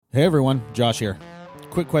Hey everyone, Josh here.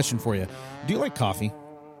 Quick question for you. Do you like coffee?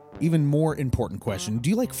 Even more important question, do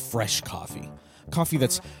you like fresh coffee? Coffee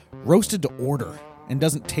that's roasted to order and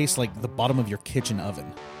doesn't taste like the bottom of your kitchen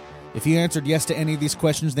oven? If you answered yes to any of these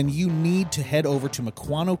questions, then you need to head over to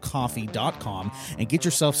MukwanoCoffee.com and get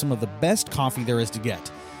yourself some of the best coffee there is to get.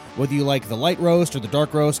 Whether you like the light roast or the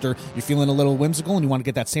dark roast, or you're feeling a little whimsical and you want to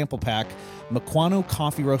get that sample pack, Mukwano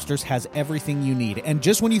Coffee Roasters has everything you need. And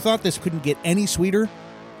just when you thought this couldn't get any sweeter,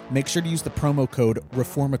 make sure to use the promo code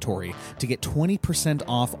REFORMATORY to get 20%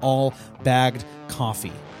 off all bagged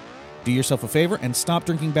coffee. Do yourself a favor and stop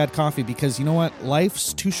drinking bad coffee, because you know what?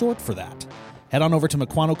 Life's too short for that. Head on over to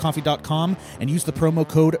MukwanoCoffee.com and use the promo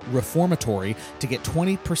code REFORMATORY to get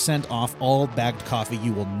 20% off all bagged coffee.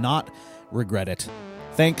 You will not regret it.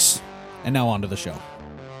 Thanks, and now on to the show.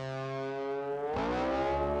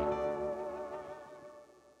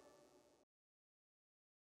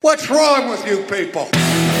 What's wrong with you people?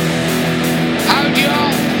 How do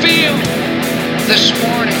y'all feel this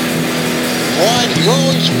morning? Why do you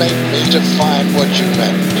always make me define what you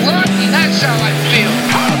meant? What? That's how I feel.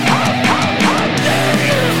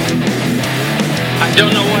 I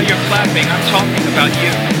don't know why you're clapping. I'm talking about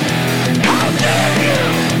you. How dare you!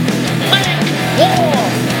 Make war!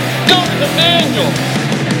 Go to the manual!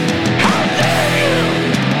 How dare you!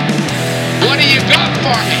 What do you got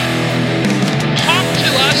for me? Talk to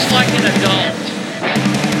us like an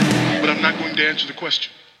adult. But I'm not going to answer the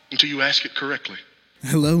question until you ask it correctly.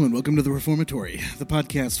 Hello and welcome to The Reformatory, the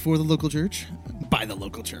podcast for the local church, by the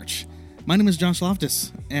local church. My name is Josh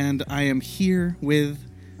Loftus, and I am here with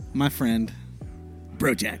my friend,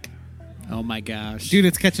 Brojack. Oh my gosh. Dude,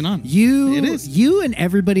 it's catching on. You It is. You and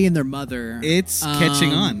everybody and their mother. It's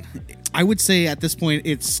catching on. I would say at this point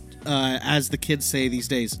it's, as the kids say these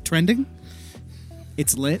days, trending.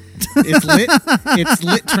 It's lit. It's lit. It's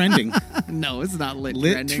lit trending. No, it's not lit,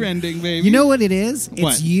 Lit trending. trending, baby. You know what it is? It's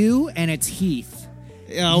What? you and it's Heath.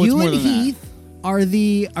 Oh, you it's more and than Heath are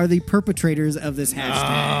the perpetrators of this hashtag.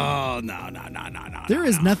 that. Oh, no. There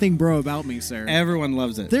is nothing bro about me, sir. Everyone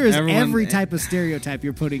loves it. There is Everyone- every type of stereotype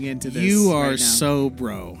you're putting into this. You are right now. so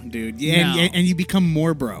bro, dude. No. And you become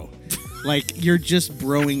more bro. Like, you're just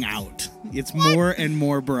broing out. It's more and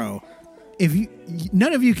more bro. If you,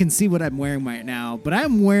 none of you can see what I'm wearing right now, but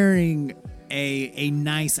I'm wearing a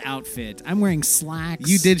nice outfit. I'm wearing slacks.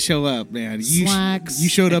 You did show up, man. Slacks. You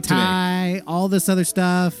showed a up today. tie, all this other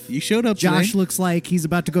stuff. You showed up Josh today. looks like he's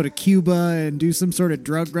about to go to Cuba and do some sort of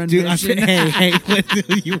drug run Dude, mission. hey,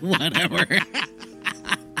 you whatever.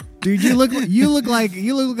 Dude, you look like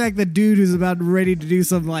the dude who's about ready to do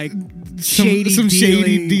some like shady some shady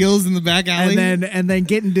dealing, deals in the back alley. and then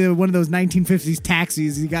get into one of those 1950s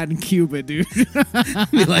taxis you got in Cuba, dude.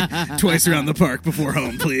 Be like, twice around the park before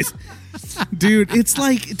home, please. Dude,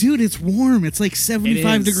 it's warm. It's like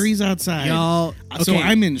 75 It is. degrees outside. Y'all, So okay.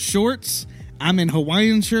 I'm in shorts. I'm in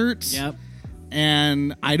Hawaiian shirts. Yep.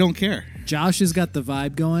 And I don't care. Josh has got the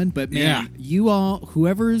vibe going, but man, Yeah. you all,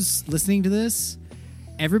 whoever's listening to this,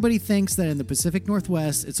 everybody thinks that in the Pacific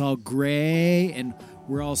Northwest it's all gray and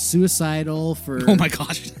we're all suicidal for Oh my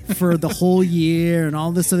gosh. for the whole year and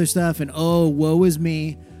all this other stuff, and oh, woe is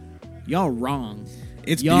me. Y'all wrong.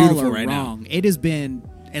 It's Y'all beautiful are right now. wrong. It has been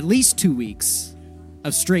at least 2 weeks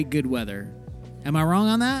of straight good weather. Am I wrong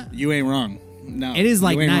on that? You ain't wrong. No. It is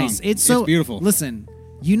like you ain't nice. wrong. It's so beautiful. Listen,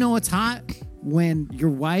 you know it's hot when your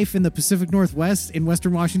wife in the Pacific Northwest in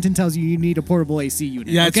Western Washington tells you need a portable AC unit.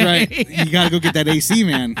 Yeah, that's okay? right. You got to go get that AC,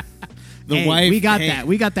 man. The Hey, wife. we got hey, that.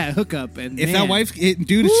 We got that hookup. And If man, that wife, dude,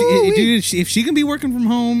 Woo-wee. if she can be working from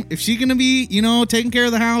home, if she gonna be, taking care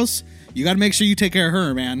of the house, you got to make sure you take care of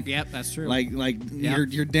her, man. Yep, that's true. Like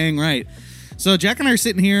you're dang right. So Jack and I are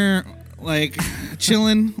sitting here, like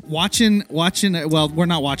chilling, watching. Well, we're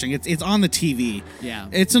not watching. It's on the TV. Yeah.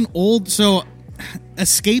 It's an old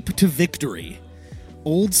Escape to Victory,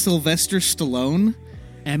 old Sylvester Stallone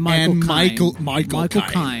and Michael Michael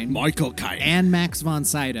Caine Caine. and Max von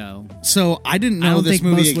Sydow. So I didn't I know don't this think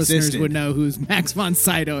movie most listeners existed. would know who's Max von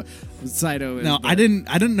Sydow. Sydow is, No, but- I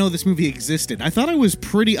didn't know this movie existed. I thought I was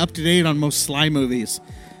pretty up to date on most Sly movies,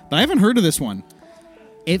 but I haven't heard of this one.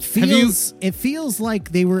 It feels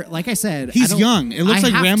like they were, like I said, He's young. It looks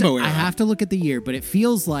like Rambo era. I have to look at the year, but it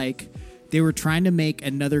feels like they were trying to make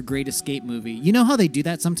another Great Escape movie. You know how they do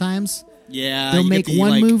that sometimes? Yeah, They'll you make get the,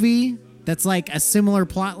 one like- movie that's like a similar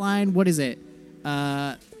plot line. What is it?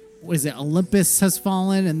 What is it? Olympus Has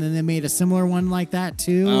Fallen, and then they made a similar one like that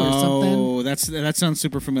too, or something. Oh, that sounds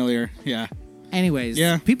super familiar. Yeah. Anyways,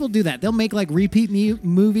 Yeah. people do that. They'll make like repeat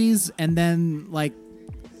movies, and then like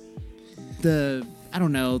the I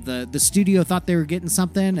don't know, the studio thought they were getting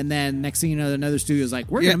something, and then next thing you know, another studio's like,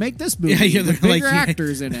 we're Yeah. going to make this movie Yeah, with they're bigger like, yeah.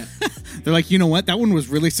 actors in it. They're like, you know what? That one was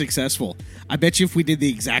really successful. I bet you if we did the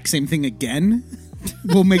exact same thing again,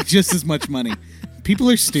 we'll make just as much money. People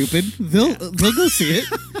are stupid. They'll go see it.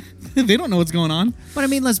 They don't know what's going on. But I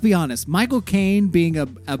mean, let's be honest. Michael Caine being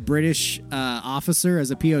a British officer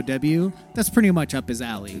as a POW, that's pretty much up his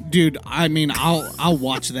alley. Dude, I mean, I'll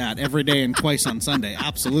watch that every day and twice on Sunday.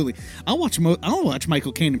 Absolutely. I'll watch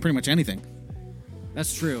Michael Caine in pretty much anything.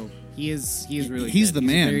 That's true. He is really He's good. the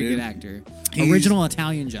man, a very dude. good actor. He's- Original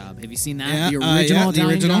Italian Job. Have you seen that? Yeah, the original Italian the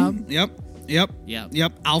original. Job? Yep.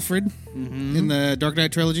 Yep. Alfred in the Dark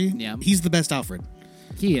Knight trilogy. Yeah. He's the best Alfred.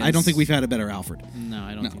 He is. I don't think we've had a better Alfred. No,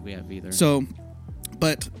 I don't think we have either. So,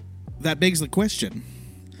 but that begs the question: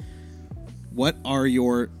 what are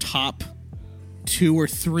your top 2 or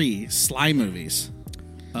 3 Sly movies?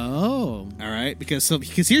 Oh. All right, because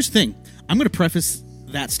here's the thing: I'm going to preface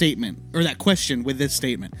that statement or that question with this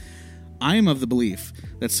statement. I am of the belief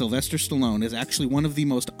that Sylvester Stallone is actually one of the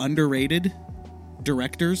most underrated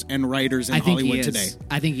directors and writers in I think Hollywood he is. today.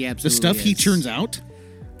 I think he absolutely The stuff he is. churns out,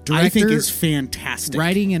 I think is fantastic.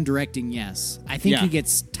 Writing and directing, yes. I think Yeah. he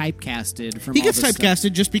gets typecasted from He all gets the typecasted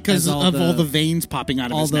stuff, just because as all of the- all the veins popping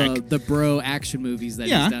out of all his neck. the bro action movies that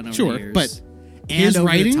Yeah, he's done over sure, the years. but and his over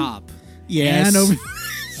writing- the top. Yes. And over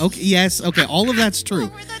Okay. Yes. Okay. All of that's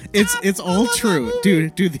true. It's all true,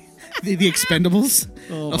 dude. The Expendables.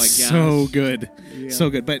 Oh my gosh. So good, so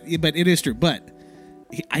good. But it is true. But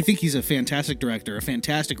I think he's a fantastic director, a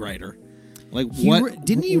fantastic writer. Like what?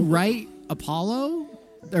 Didn't he write Apollo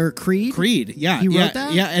or Creed? Creed? Yeah, He wrote yeah,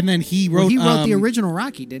 that? Yeah, and then he Well, wrote. he wrote the original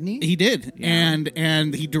Rocky, didn't he? He did, Yeah.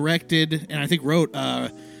 and he directed, and I think wrote.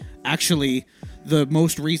 Actually, the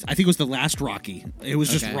most recent. I think it was the last Rocky. It was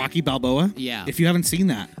just Okay. Rocky Balboa. Yeah. If you haven't seen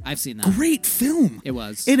that, I've seen that. great film. It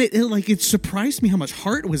was. And it surprised me how much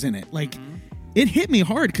heart was in it. Like, it hit me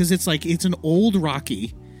hard because it's an old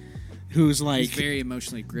Rocky who's like He's very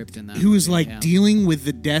emotionally gripped in that. who's movie, like yeah. dealing with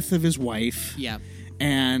the death of his wife. Yeah.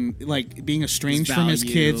 And like being estranged from his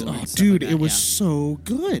value kids. and Oh, stuff dude, like that, it was yeah. so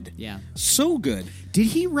good. Yeah. So good. Did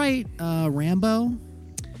he write Rambo?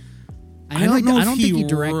 I don't know I if don't he think he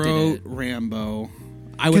directed wrote it. Rambo.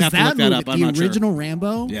 I would have to look that movie, up. I'm the not sure. original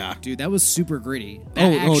Rambo, Yeah. dude, that was super gritty. Oh, That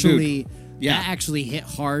dude. actually, Yeah. that actually hit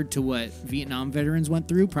hard to what Vietnam veterans went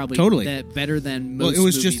through. Probably Totally. that better than most. Well, it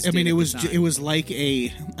was movies just. I did mean, at it the was. time. It was like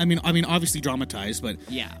a. I mean, obviously dramatized, but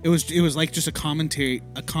Yeah. It was like just a commentary.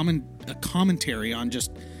 A commentary on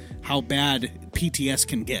just how bad PTS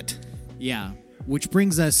can get. Yeah, which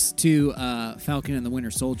brings us to Falcon and the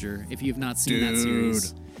Winter Soldier. If you have not seen that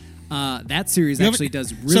series, that series You actually haven't-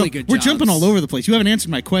 does really so good. We're jobs. jumping all over the place. You haven't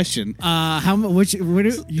answered my question. How much?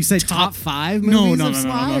 What you said? Top 5 movies No, of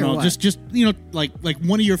Sly? or no. what? Just like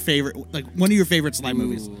one of your favorite Sly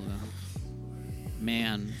movies. Ooh,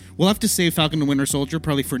 man. We'll have to save Falcon and the Winter Soldier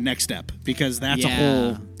probably for next step because that's Yeah, a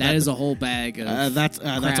whole. that is a whole bag of that's a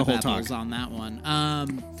crab whole apples talk. on that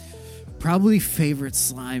one. Probably favorite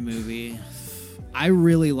Sly movie. I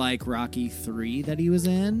really like Rocky 3 that he was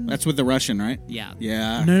in. That's with the Russian, right? Yeah.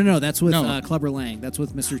 Yeah. No. That's with No. Clubber Lang. That's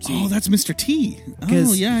with Mr. T. Oh, that's Mr. T. Oh,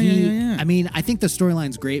 'Cause yeah. I mean, I think the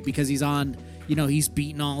storyline's great because he's on. He's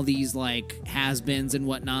beating all these like has-beens and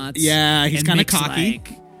whatnots. Yeah, he's and kinda Mick's cocky.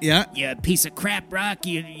 Like, Yeah. you piece of crap, Rock.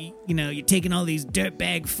 You're taking all these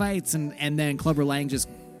dirtbag fights, and then Clubber Lang just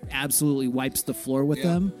absolutely wipes the floor with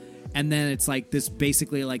them, and then it's like this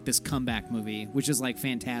basically like this comeback movie, which is like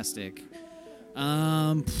fantastic.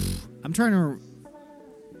 I'm trying to.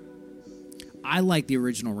 I like the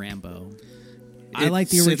original Rambo. I like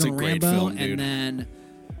the It's a original great Rambo, film, dude. and then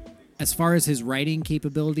as far as his writing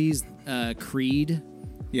capabilities, Creed.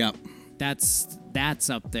 Yeah. That's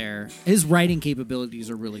up there. His writing capabilities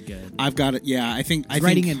are really good. I've got it. Yeah, I think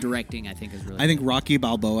Writing and directing, I think, is really. I think Rocky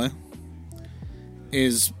Balboa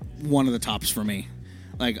is one of the tops for me.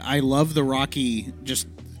 Like, I love the Rocky.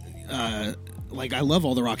 I love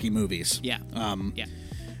all the Rocky movies. Yeah. Yeah.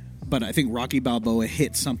 But I think Rocky Balboa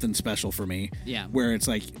hit something special for me. Yeah. Where it's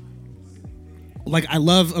like I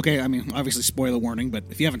love. Okay, I mean, obviously, spoiler warning. But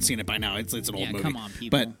if you haven't seen it by now, it's an old Yeah, movie. come on,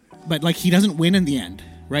 people. But like, he doesn't win in the end,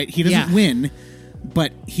 right? He doesn't Yeah. win.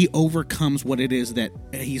 But he overcomes what it is that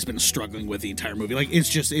he's been struggling with the entire movie. Like,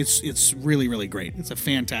 it's really, really great. It's a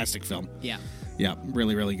fantastic film. Yeah. Yeah,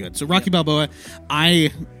 really, really good. So Rocky Balboa,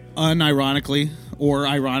 I unironically or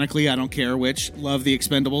ironically, I don't care which, love the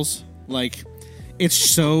Expendables. Like, it's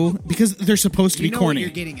so because they're supposed to be corny. What you're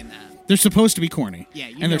getting in that. They're supposed to be corny. Yeah,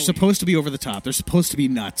 you know and they're what supposed to be over the top. They're supposed to be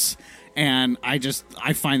nuts. And I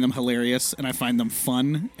find them hilarious and I find them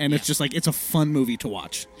fun. And it's just like, it's a fun movie to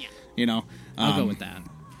watch. Yeah. You know? I'll go with that.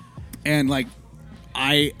 And like,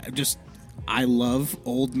 I love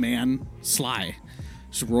old man Sly.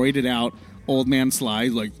 Just roided out old man Sly,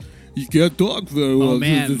 like, you can't talk though. Oh,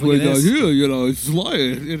 man, this look way at down this. here, it's Sly.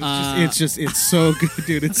 It's so good,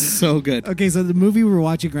 dude. It's so good. Okay, so the movie we're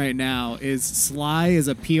watching right now is Sly is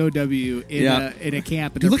a POW in a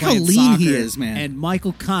camp, and Dude, they're look how playing lean he soccer, is, man. And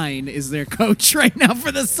Michael Caine is their coach right now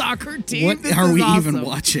for the soccer team. What This are is we awesome. even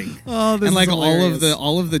watching? Oh, this and like is hilarious.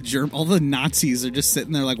 all of the Nazis are just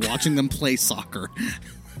sitting there like watching them play soccer.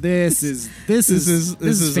 This is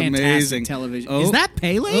fantastic amazing. television. Oh. Is that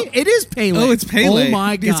Pele? Oh. It is Pele. Oh, it's Pele. Oh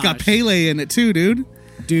my god, It's got Pele in it too, dude.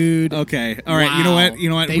 dude. Okay, all right. Wow. You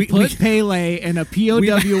know what? They put Pele in a POW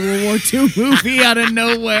World War II movie out of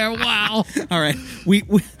nowhere. Wow. All right, we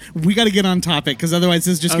got to get on topic because otherwise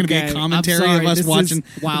this is just going to be a commentary I'm sorry. of us This watching.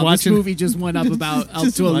 This movie just went up up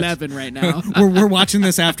Just to watch. 11 right now. we're watching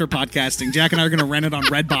this after podcasting. Jack and I are going to rent it on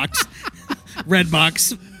Redbox.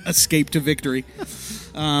 Redbox, Escape to Victory.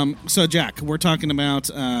 So Jack, we're talking about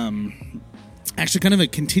actually kind of a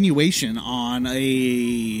continuation on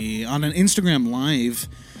an Instagram Live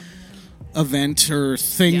event or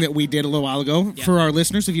thing that we did a little while ago. Yeah. For our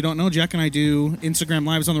listeners, if you don't know, Jack and I do Instagram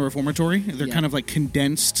Lives on the Reformatory. They're Yeah. kind of like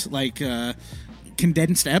condensed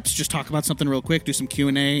eps. Just talk about something real quick, do some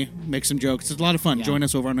Q&A, make some jokes. It's a lot of fun. Yeah. Join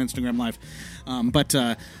us over on Instagram Live. But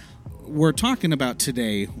we're talking about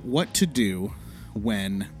today what to do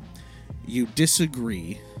when you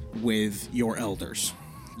disagree with your elders.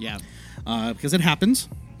 Yeah. Because it happens,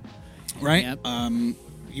 right? Yep.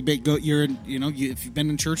 If you've been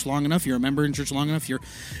in church long enough, you're a member in church long enough, you're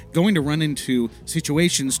going to run into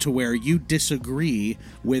situations to where you disagree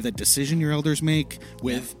with a decision your elders make,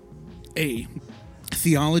 with a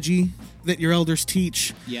theology that your elders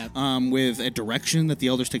teach, Yep. with a direction that the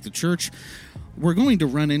elders take the church. We're going to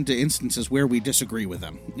run into instances where we disagree with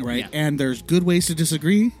them, right? Yeah. And there's good ways to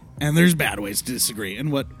disagree, and there's bad ways to disagree.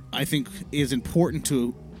 And what I think is important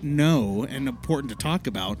to know and important to talk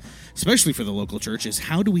about, especially for the local church, is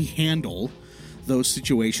how do we handle those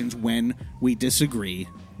situations when we disagree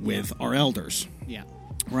with our elders, Yeah.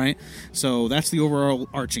 right? So that's the overall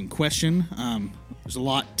arching question. There's a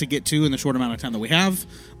lot to get to in the short amount of time that we have.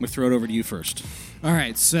 I'm going to throw it over to you first. All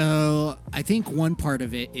right, so I think one part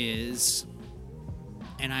of it is,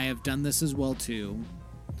 and I have done this as well too,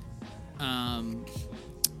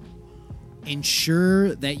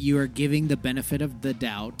 ensure that you are giving the benefit of the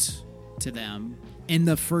doubt to them in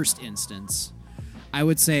the first instance. I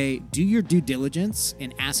would say do your due diligence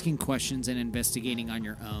in asking questions and investigating on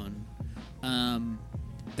your own.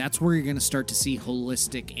 That's where you're going to start to see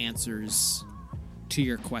holistic answers to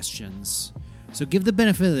your questions. So give the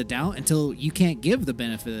benefit of the doubt until you can't give the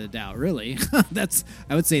benefit of the doubt, really.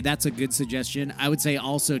 I would say that's a good suggestion. I would say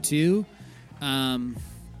also, too,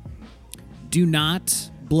 do not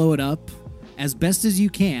blow it up as best as you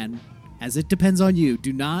can, as it depends on you.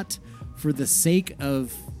 Do not, for the sake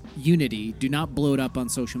of unity, do not blow it up on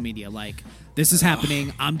social media. Like, this is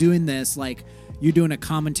happening, I'm doing this, like, you're doing a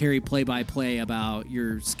commentary play-by-play about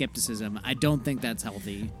your skepticism. I don't think that's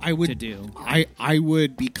healthy to do. I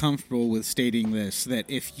would be comfortable with stating this, that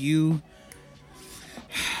if you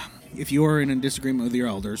are in a disagreement with your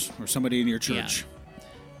elders or somebody in your church,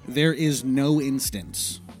 there is no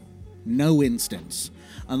instance,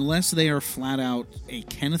 unless they are flat out a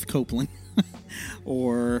Kenneth Copeland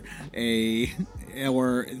or the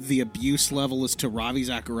abuse level is to Ravi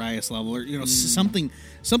Zacharias level, or something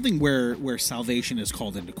where salvation is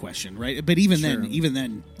called into question, right? But even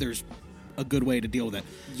then, there's a good way to deal with it.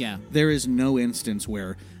 Yeah, there is no instance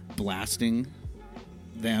where blasting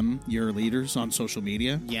them, your leaders, on social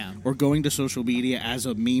media, or going to social media as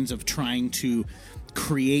a means of trying to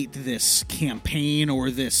create this campaign or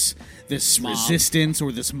this mob. resistance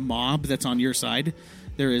or this mob that's on your side.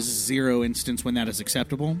 There is zero instance when that is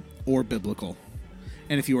acceptable or biblical.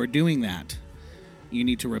 And if you are doing that, you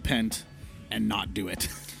need to repent and not do it.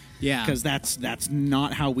 Yeah. Because that's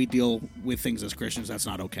not how we deal with things as Christians. That's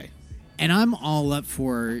not okay. And I'm all up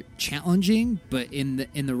for challenging, but in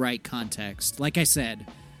the right context. Like I said,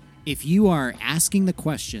 if you are asking the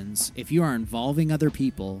questions, if you are involving other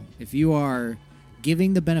people, if you are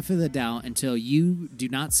giving the benefit of the doubt until you do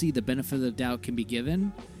not see the benefit of the doubt can be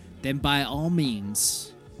given, then by all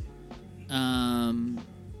means,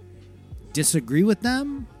 disagree with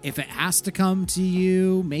them. If it has to come to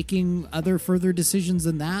you making other further decisions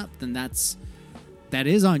than that, then that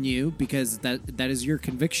is on you, because that is your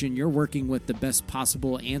conviction. You're working with the best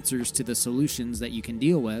possible answers to the solutions that you can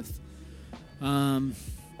deal with.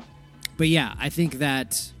 But yeah, I think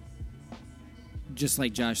that, just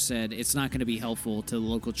like Josh said, it's not going to be helpful to the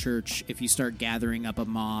local church if you start gathering up a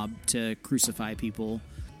mob to crucify people.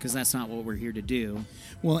 because that's not what we're here to do.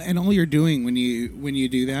 Well, and all you're doing when you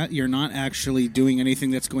do that, you're not actually doing anything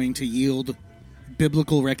that's going to yield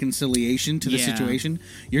biblical reconciliation to the situation.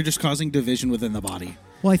 You're just causing division within the body.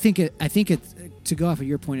 Well, I think it to go off of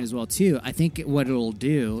your point as well too. I think what it'll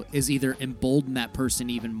do is either embolden that person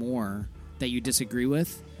even more that you disagree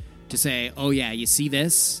with, to say, "Oh yeah, you see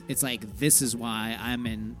this? It's like this is why I'm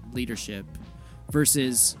in leadership,"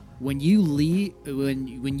 versus when you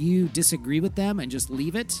when you disagree with them and just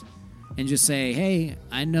leave it and just say, "Hey,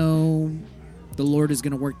 I know the Lord is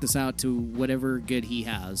going to work this out to whatever good He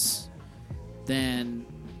has," then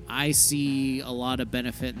I see a lot of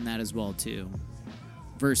benefit in that as well too.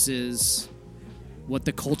 Versus what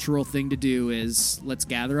the cultural thing to do is, let's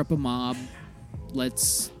gather up a mob,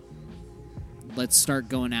 let's start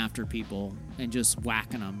going after people and just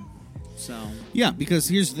whacking them. So yeah, because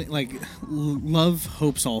here's the thing, like, love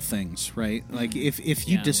hopes all things, right? Like if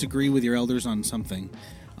you disagree with your elders on something,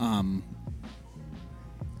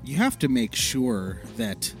 you have to make sure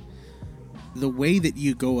that the way that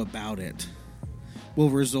you go about it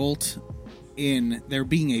will result in there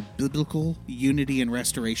being a biblical unity and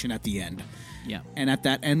restoration at the end. Yeah. And at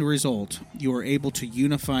that end result, you are able to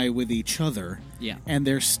unify with each other. Yeah. And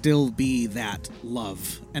there still be that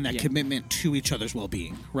love and that commitment to each other's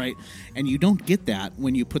well-being, right? And you don't get that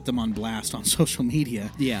when you put them on blast on social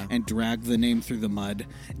media. Yeah. And drag the name through the mud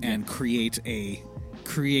and create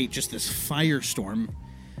just this firestorm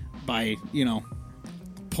by,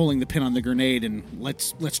 pulling the pin on the grenade and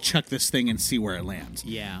let's chuck this thing and see where it lands.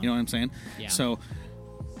 Yeah. You know what I'm saying? Yeah. So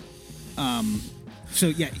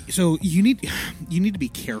you need to be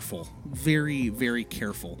careful, very, very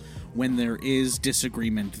careful when there is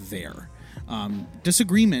disagreement there.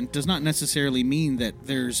 Disagreement does not necessarily mean that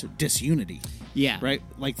there's disunity. Yeah. Right?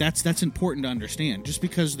 Like that's important to understand. Just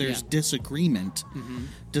because there's disagreement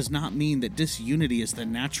does not mean that disunity is the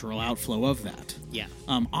natural outflow of that. Yeah.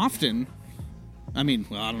 Often, I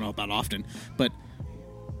don't know about often, but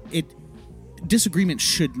disagreement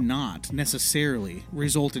should not necessarily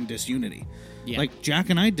result in disunity. Yeah. Like Jack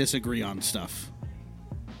and I disagree on stuff,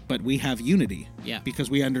 but we have unity. Yeah. Because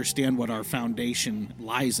we understand what our foundation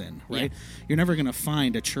lies in, right? Yeah. You're never going to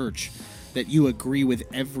find a church that you agree with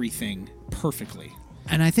everything perfectly.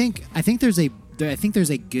 And I think there's a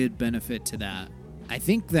good benefit to that. I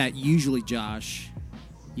think that usually, Josh,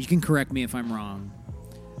 you can correct me if I'm wrong.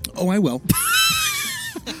 Oh, I will.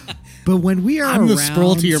 But when we are I'm around, the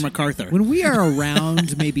scroll to your MacArthur. When we are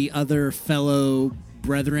around maybe other fellow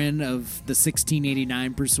brethren of the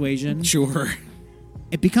 1689 persuasion, Sure.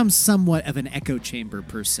 it becomes somewhat of an echo chamber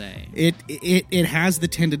per se. It has the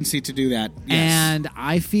tendency to do that. Yes. And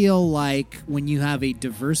I feel like when you have a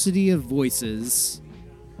diversity of voices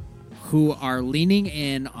who are leaning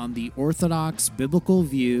in on the orthodox biblical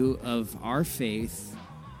view of our faith,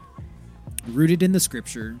 rooted in the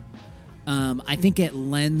scripture, I think it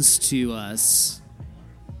lends to us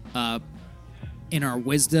in our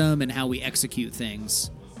wisdom and how we execute things.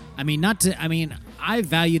 I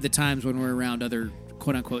value the times when we're around other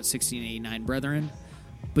quote-unquote 1689 brethren,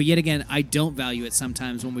 but yet again, I don't value it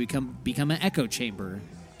sometimes when we become an echo chamber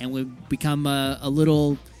and we become a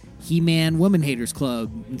little He-Man Woman Haters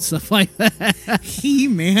Club and stuff like that.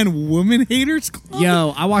 He-Man Woman Haters Club?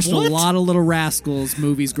 Yo, I watched a lot of Little Rascals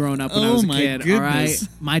movies growing up when I was a kid. Goodness. All right,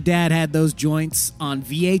 my dad had those joints on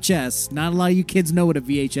VHS. Not a lot of you kids know what a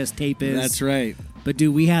VHS tape is. That's right. But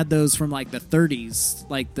dude, we had those from like the 30s,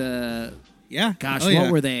 like the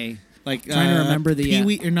what were they? Like trying to remember the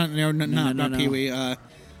Pee-wee or not Pee-wee.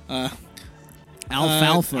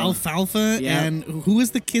 Alfalfa. Alfalfa. Yep. And who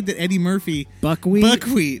was the kid that Eddie Murphy?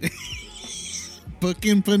 Buckwheat.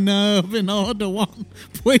 Booking Panub and all the one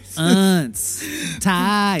places. Unts,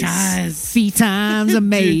 ties, feet times I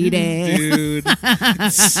made it. Dude,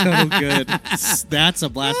 so good. That's a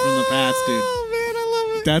blast from the past, dude. Oh man, I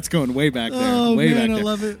love it. That's going way back there. Oh way man, back there. I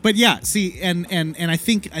love it. But yeah, see, and I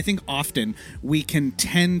think often we can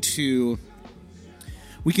tend to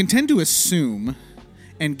assume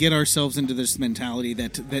and get ourselves into this mentality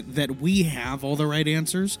that we have all the right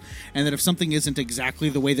answers, and that if something isn't exactly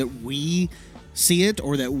the way that we see it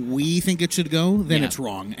or that we think it should go, then it's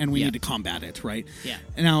wrong, and we need to combat it, right? Yeah.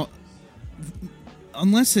 Now,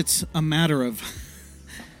 unless it's a matter of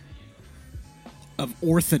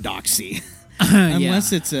orthodoxy,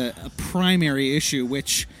 unless it's a primary issue,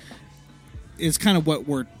 which is kind of what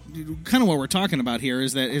we're talking about here,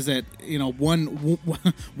 is that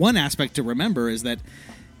one aspect to remember is that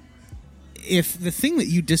if the thing that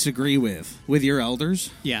you disagree with your elders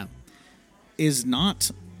is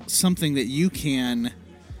not something that you can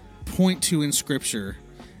point to in Scripture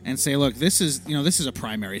and say, look, this is a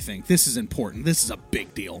primary thing. This is important. This is a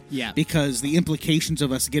big deal. Yeah. Because the implications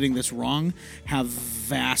of us getting this wrong have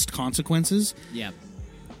vast consequences. Yeah.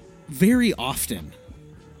 Very often,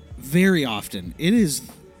 it is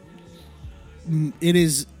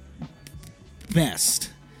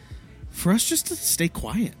best for us just to stay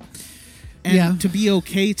quiet and to be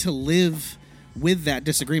okay to live with that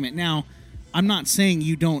disagreement. Now, I'm not saying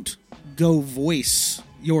you don't go voice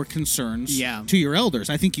your concerns to your elders.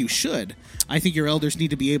 I think you should. I think your elders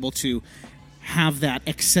need to be able to have that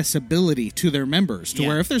accessibility to their members to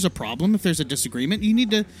where if there's a problem, if there's a disagreement, you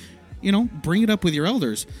need to, bring it up with your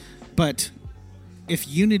elders. But if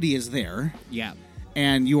unity is there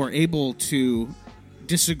and you are able to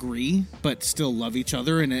disagree but still love each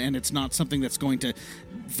other, and it's not something that's going to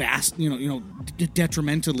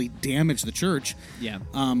detrimentally damage the church,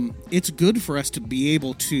 it's good for us to be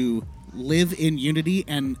able to live in unity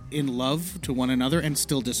and in love to one another and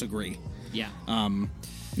still disagree.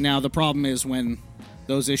 Now the problem is when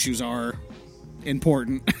those issues are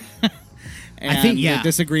important and I think the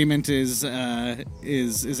disagreement is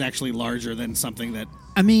actually larger than something that...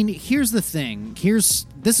 I mean, here's the thing.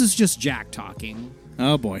 This is just Jack talking.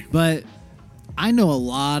 Oh boy. But I know a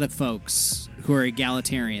lot of folks who are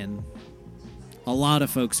egalitarian.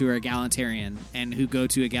 And who go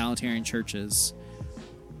to egalitarian churches.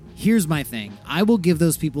 Here's my thing. I will give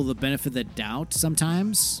those people the benefit of the doubt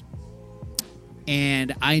sometimes,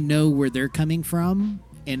 and I know where they're coming from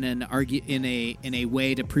in a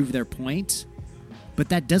way to prove their point, but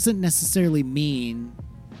that doesn't necessarily mean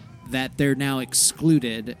that they're now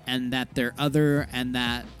excluded and that they're other and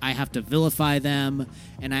that I have to vilify them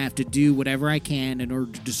and I have to do whatever I can in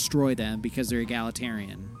order to destroy them because they're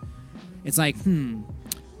egalitarian. It's like, you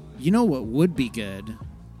know what would be good?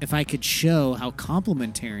 If I could show how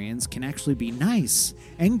complementarians can actually be nice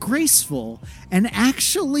and graceful and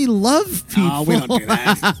actually love people. Oh, we don't do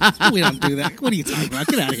that. We don't do that. What are you talking about?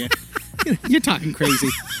 Get out of here. You're talking crazy.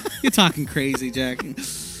 You're talking crazy, Jack.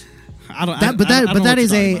 But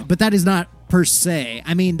that is not per se.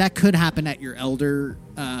 I mean, that could happen at your elder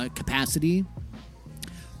capacity,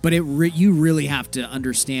 but you really have to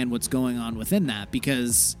understand what's going on within that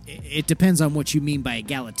because it depends on what you mean by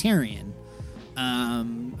egalitarian.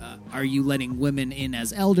 Are you letting women in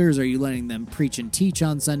as elders? Are you letting them preach and teach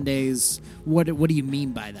on Sundays? What do you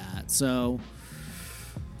mean by that? So,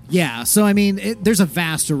 yeah. So, I mean, there's a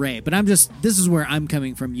vast array, but this is where I'm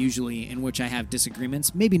coming from usually, in which I have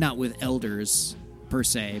disagreements, maybe not with elders per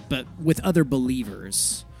se, but with other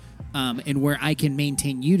believers, and where I can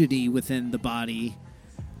maintain unity within the body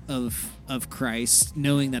of Christ,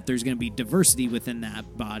 knowing that there's going to be diversity within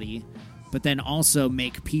that body, but then also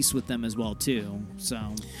make peace with them as well, too.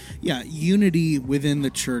 So, yeah, unity within the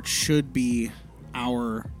church should be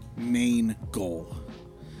our main goal.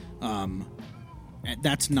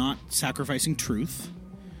 That's not sacrificing truth.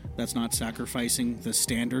 That's not sacrificing the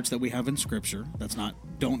standards that we have in Scripture.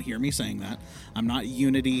 Don't hear me saying that. I'm not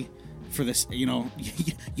unity for this,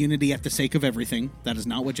 unity at the sake of everything. That is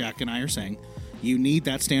not what Jack and I are saying. You need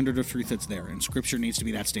that standard of truth that's there, and Scripture needs to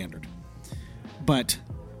be that standard. But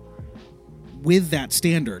with that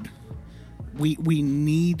standard, we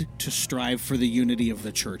need to strive for the unity of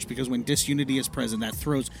the church, because when disunity is present, that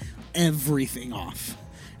throws everything off.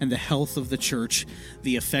 And the health of the church,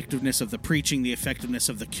 the effectiveness of the preaching, the effectiveness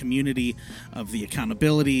of the community, of the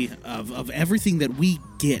accountability, of everything that we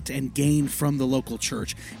get and gain from the local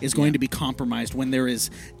church is going to be compromised when there is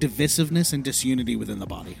divisiveness and disunity within the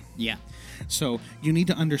body. Yeah. So you need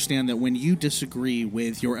to understand that when you disagree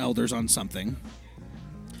with your elders on something,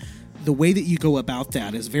 the way that you go about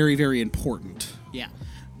that is very, very important. Yeah.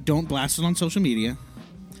 Don't blast it on social media.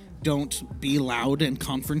 Don't be loud and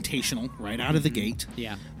confrontational right out of the gate.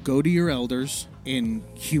 Yeah. Go to your elders in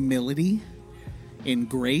humility, in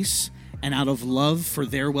grace, and out of love for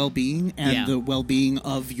their well-being and the well-being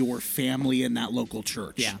of your family in that local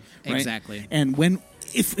church. Yeah, right? exactly. And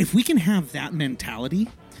if we can have that mentality,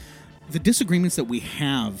 the disagreements that we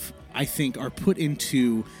have, I think, are put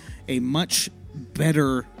into a much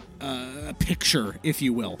better picture, if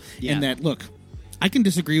you will. Yeah. In that, look, I can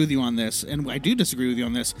disagree with you on this, and I do disagree with you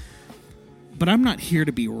on this, but I'm not here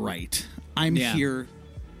to be right. I'm here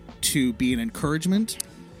to be an encouragement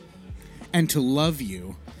and to love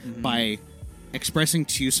you by expressing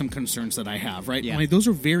to you some concerns that I have, right? Yeah. I mean, those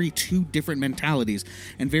are two different mentalities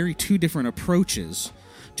and two different approaches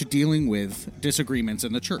to dealing with disagreements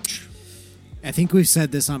in the church. I think we've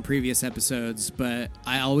said this on previous episodes, but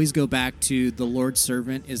I always go back to the Lord's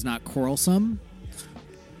servant is not quarrelsome.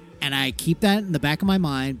 And I keep that in the back of my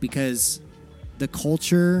mind because the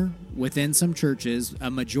culture within some churches, a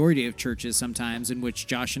majority of churches sometimes, in which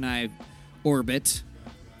Josh and I orbit,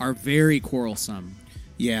 are very quarrelsome.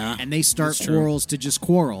 Yeah. And they start that's true. quarrels to just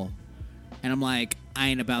quarrel. And I'm like, I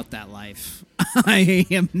ain't about that life. I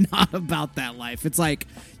am not about that life. It's like,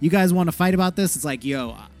 you guys want to fight about this? It's like,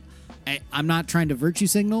 yo, I'm not trying to virtue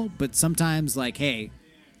signal, but sometimes, like, hey,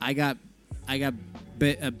 I got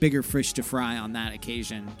a bigger fish to fry on that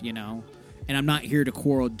occasion, you know? And I'm not here to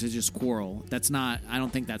quarrel to just quarrel. I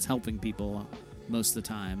don't think that's helping people most of the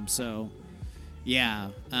time. So, yeah.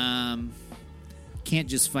 Can't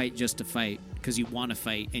just fight to fight because you want to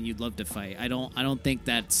fight and you'd love to fight. I don't think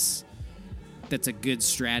that's a good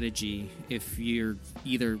strategy if you're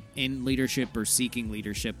either in leadership or seeking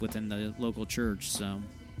leadership within the local church. So,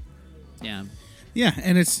 yeah. Yeah,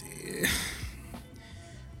 and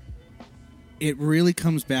it really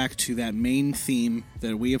comes back to that main theme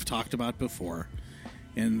that we have talked about before,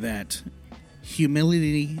 and that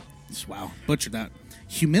humility, butchered that.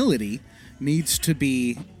 Humility needs to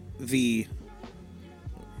be the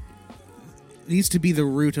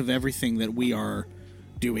root of everything that we are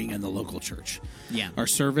doing in the local church. Yeah. Our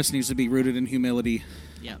service needs to be rooted in humility.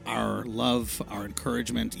 Yeah. Our love, our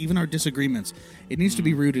encouragement, even our disagreements, it needs to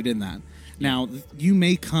be rooted in that. Now, you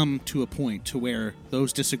may come to a point to where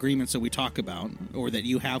those disagreements that we talk about or that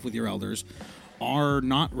you have with your elders are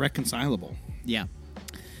not reconcilable. Yeah.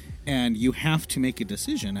 And you have to make a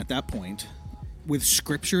decision at that point with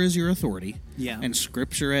Scripture as your authority and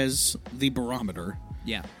Scripture as the barometer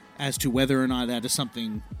as to whether or not that is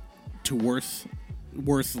something worth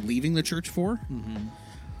leaving the church for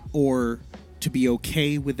or to be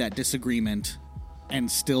okay with that disagreement and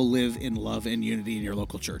still live in love and unity in your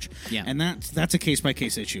local church. Yeah. And that's a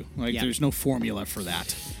case-by-case issue. Like, there's no formula for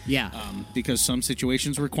that. Yeah. Because some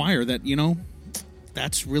situations require that,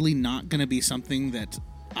 that's really not going to be something that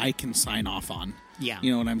I can sign off on. Yeah.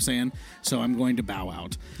 You know what I'm saying? So I'm going to bow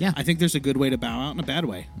out. Yeah. I think there's a good way to bow out and a bad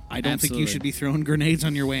way. I don't think you should be throwing grenades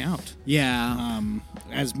on your way out. Yeah.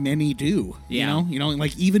 As many do. Yeah. You know,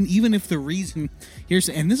 like even if the reason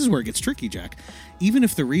and this is where it gets tricky, Jack. Even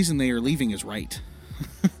if the reason they are leaving is right,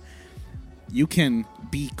 you can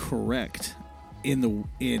be correct in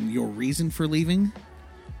your reason for leaving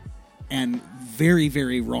and very,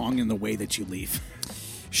 very wrong in the way that you leave.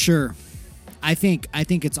 Sure. I think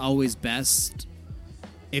it's always best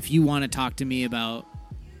if you want to talk to me about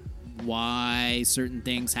why certain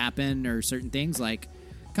things happen or certain things, like,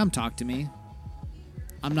 come talk to me.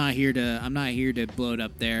 I'm not here to blow it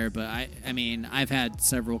up there, but I mean, I've had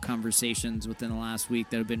several conversations within the last week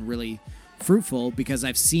that have been really fruitful because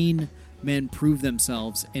I've seen men prove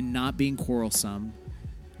themselves in not being quarrelsome,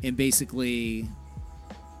 in basically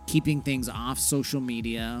keeping things off social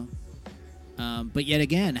media, but yet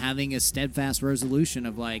again having a steadfast resolution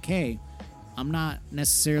of like, hey, I'm not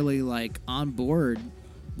necessarily like on board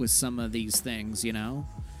with some of these things, and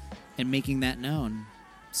making that known.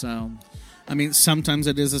 So, I mean, sometimes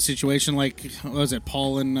it is a situation like, what was it,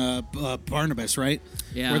 Paul and Barnabas, right?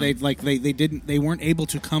 Yeah. Where they weren't able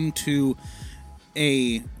to come to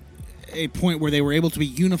a point where they were able to be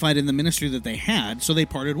unified in the ministry that they had, so they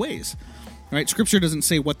parted ways. Right? Scripture doesn't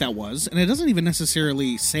say what that was, and it doesn't even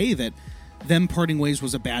necessarily say that them parting ways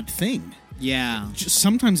was a bad thing. Yeah.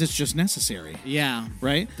 Sometimes it's just necessary. Yeah.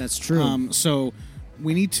 Right? That's true. So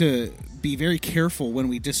we need to be very careful when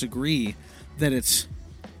we disagree that it's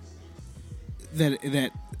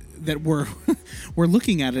that we're we're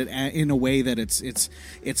looking at it in a way that it's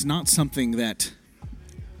not something that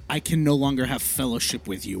I can no longer have fellowship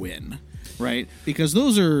with you in, right? Because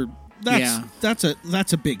that's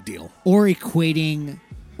a big deal. Or equating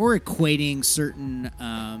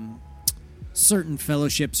certain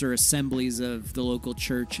fellowships or assemblies of the local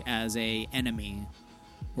church as a enemy,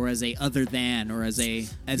 or as a other than, or as a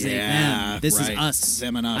them. This is us.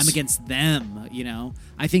 Them and us. I'm against them.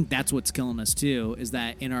 I think that's what's killing us too. Is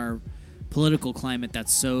that in our political climate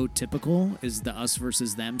that's so typical is the us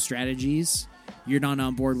versus them strategies. You're not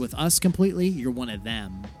on board with us completely. You're one of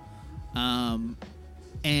them.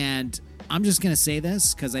 And I'm just gonna say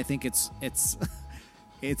this because I think it's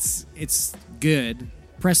good.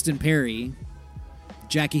 Preston Perry,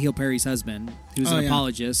 Jackie Hill Perry's husband, who's an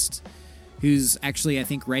apologist, who's actually, I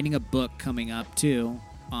think, writing a book coming up too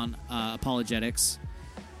on apologetics.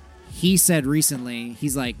 He said recently,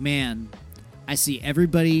 he's like, man, I see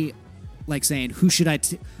everybody like saying,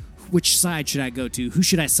 which side should I go to? Who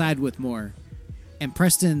should I side with more? And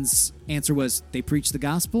Preston's answer was, they preach the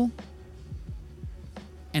gospel.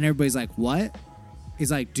 And everybody's like, what?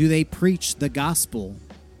 He's like, do they preach the gospel?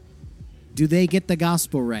 Do they get the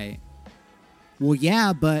gospel right? Well,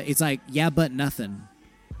 yeah, but it's like, yeah, but nothing.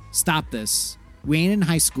 Stop this. We ain't in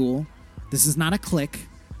high school. This is not a clique.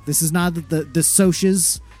 This is not the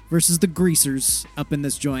socias versus the greasers up in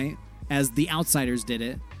this joint, as the Outsiders did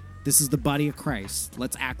it. This is the body of Christ.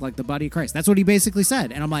 Let's act like the body of Christ. That's what he basically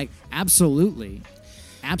said. And I'm like, absolutely.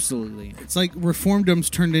 Absolutely. It's like Reformdom's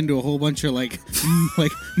turned into a whole bunch of like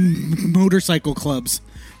motorcycle clubs.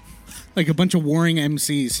 Like a bunch of warring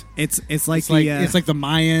MCs. It's like it's like the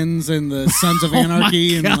Mayans and the Sons of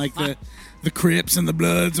Anarchy and like the Crips and the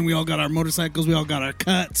Bloods, and we all got our motorcycles, we all got our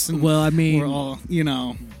cuts. And well, I mean, we're all, you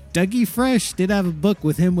know. Dougie Fresh did have a book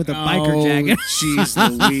with him with a biker jacket.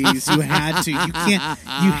 Jeez Louise, you had to. You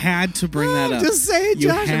had to bring that up. Just say it,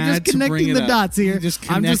 Josh. I'm just connecting the dots here.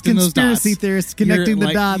 I'm just conspiracy theorists connecting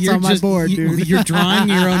the dots on my board, dude. You're drawing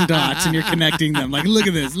your own dots and you're connecting them. Like, look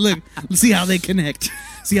at this. Look, see how they connect.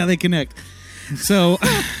 See how they connect. So,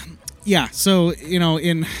 yeah. So, you know,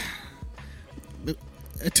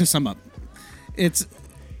 to sum up,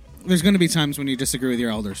 there's going to be times when you disagree with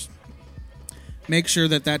your elders. Make sure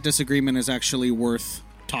that disagreement is actually worth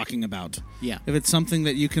talking about. Yeah. If it's something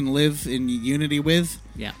that you can live in unity with,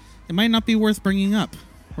 yeah, it might not be worth bringing up,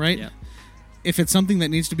 right? Yeah. If it's something that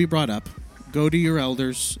needs to be brought up, go to your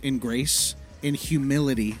elders in grace, in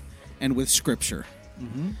humility, and with Scripture.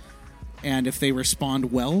 Mm-hmm. And if they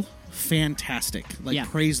respond well, fantastic.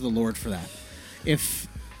 Praise the Lord for that. If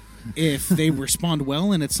they respond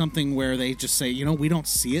well and it's something where they just say, you know, we don't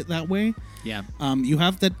see it that way, you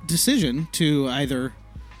have that decision to either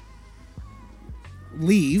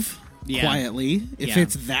leave quietly if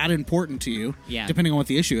it's that important to you, depending on what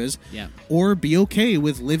the issue is, or be okay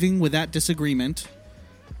with living with that disagreement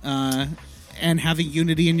and having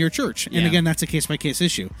unity in your church. And again, that's a case-by-case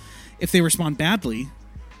issue. If they respond badly,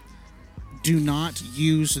 do not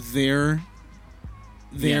use their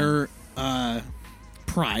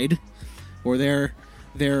pride or their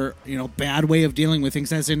bad way of dealing with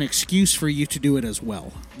things as an excuse for you to do it as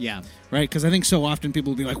well. Yeah. Right? Because I think so often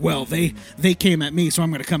people will be like, well, they came at me, so I'm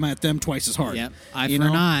going to come at them twice as hard. Yep. Eye for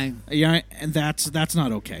an eye. Yeah, and that's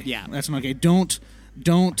not okay. Yeah. That's not okay. Don't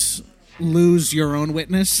lose your own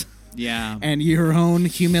witness. Yeah. And your own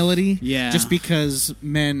humility. Yeah. Just because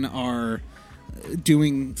men are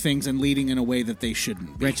doing things and leading in a way that they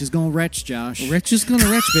shouldn't be. Wretch is gonna retch, Josh. Wretch is gonna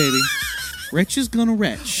retch, baby. Wretch is gonna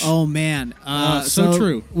retch. Oh man, so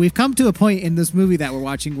true. We've come to a point in this movie that we're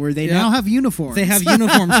watching where they now have uniforms. They have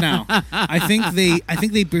uniforms now. I think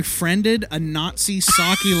they befriended a Nazi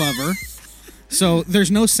sake lover. So there's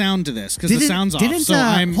no sound to this because the sound's off. So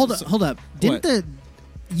hold up. Didn't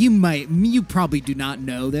you probably do not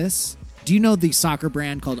know this? Do you know the soccer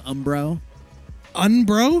brand called Umbro?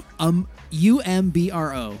 Umbro?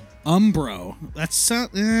 UMBRO. Umbro. That's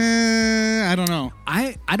I don't know.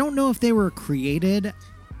 I don't know if they were created.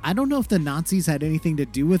 I don't know if the Nazis had anything to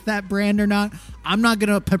do with that brand or not. I'm not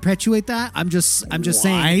going to perpetuate that. I'm just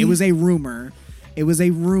saying it was a rumor. It was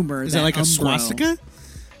a rumor. Is that like a swastika?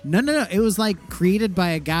 No. It was like created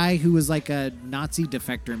by a guy who was like a Nazi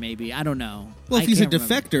defector, maybe. I don't know. Well, if he's a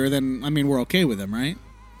defector, then I mean we're okay with him, right?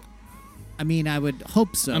 I mean, I would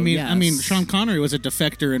hope so. I mean, yes. Sean Connery was a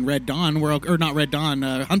defector in Red Dawn. Or not Red Dawn.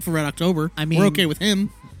 Hunt for Red October. I mean, we're okay with him,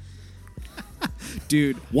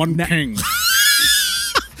 dude. One king,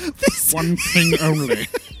 one king only.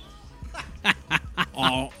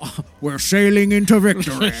 We're sailing into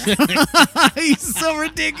victory. He's so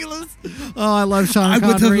ridiculous. Oh, I love Sean Connery.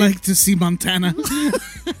 I would have liked to see Montana.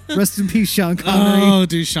 Rest in peace, Sean Connery. Oh,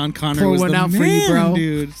 dude, Sean Connery was the man, for you, bro.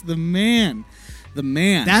 Dude, the man. The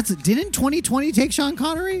man. Didn't 2020 take Sean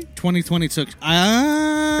Connery? 2020 took.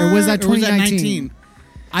 Or was that 2019?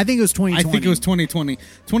 I think it was 2020. I think it was 2020.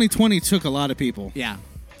 2020 took a lot of people. Yeah.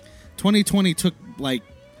 2020 took like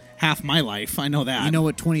half my life. I know that. You know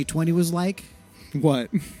what 2020 was like?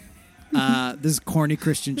 What? This is a corny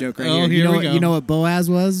Christian joke right here. You know we go. You know what Boaz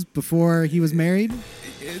was before he was married?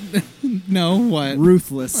 No, what?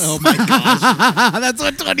 Ruthless. Oh my gosh. That's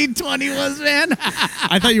what 2020 was, man.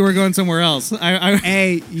 I thought you were going somewhere else.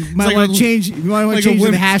 Hey, you might want to change. You might want to change the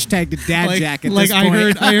hashtag to Dad Jack at this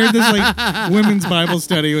point. I heard this like women's Bible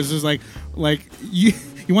study. It was just like you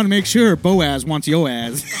want to make sure Boaz wants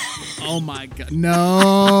Yoaz. Oh my God!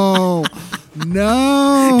 No.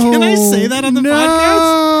 Can I say that on the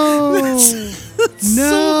podcast?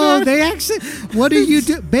 No, they actually. What are you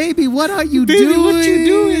doing, baby? What are you doing? What you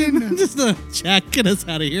doing? Just Jack, get us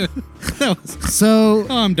out of here. So.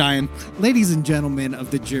 Oh, I'm dying. Ladies and gentlemen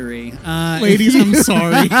of the jury, ladies, I'm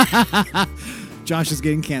sorry. Josh is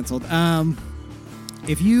getting canceled.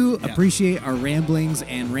 If you appreciate our ramblings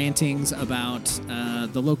and rantings about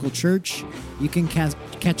the local church, you can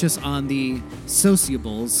catch us on the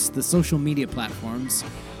sociables, the social media platforms.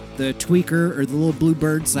 the Tweaker or the Little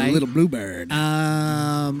Bluebird site. Little Bluebird.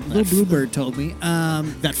 Little Bluebird told me.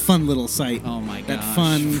 That fun little site. Oh my gosh. That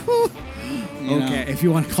fun. Okay, if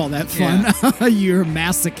you want to call that fun, you're a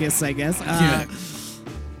masochist, I guess.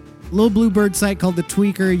 Little Bluebird site called The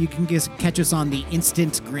Tweaker. You can catch us on the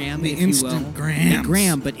Instantgram, The if you will. Instantgrams. The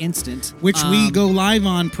Gram, but instant. Which we go live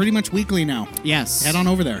on pretty much weekly now. Yes. Head on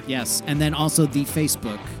over there. Yes, and then also the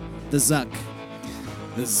Facebook, the Zuck.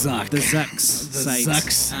 The Zuck. The Zucks The site.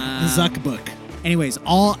 Zucks. The Zuck book. Anyways,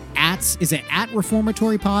 all ats. Is it at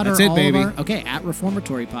Reformatory Pod? That's or it, all baby. Of our, okay, at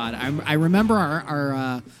Reformatory Pod. I remember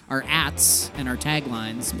our ats and our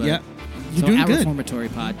taglines. But Yeah. You're so doing at good. Reformatory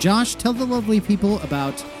Pod. Josh, tell the lovely people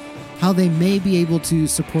about how they may be able to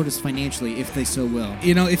support us financially if they so will.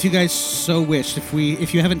 You know, if you guys so wished,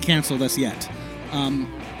 if you haven't canceled us yet,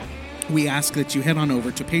 we ask that you head on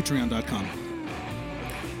over to patreon.com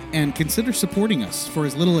and consider supporting us for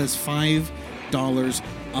as little as $5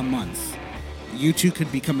 a month. You too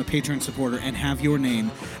could become a Patreon supporter and have your name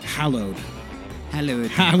hallowed.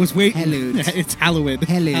 Hallowed. I was waiting. Hallowed. It's hallowed.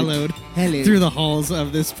 Hallowed. Hallowed. Through the halls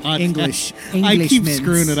of this podcast. English. I keep Englishmans.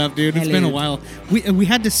 screwing it up, dude. It's been a Hallowed. while. We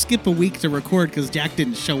had to skip a week to record because Jack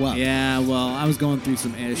didn't show up. Yeah, well, I was going through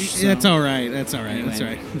some ish. So. That's all right. That's all right. Anyway. That's all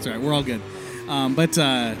right. That's all right. We're all good.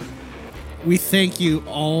 But we thank you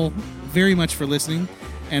all very much for listening.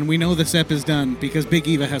 And we know this ep is done because Big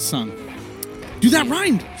Eva has sung. Dude, that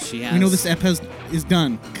rhymed. She has. We know this ep is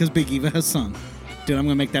done because Big Eva has sung. Dude, I'm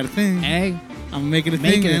going to make that a thing. Hey. I'm making a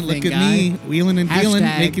Make thing, it a man. Look thing, at me, guy. wheeling and dealing,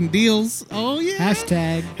 Hashtag. making deals. Oh, yeah.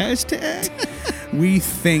 Hashtag. Hashtag. We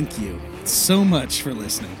thank you so much for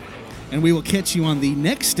listening. And we will catch you on the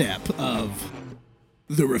next step of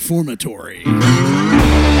The Reformatory.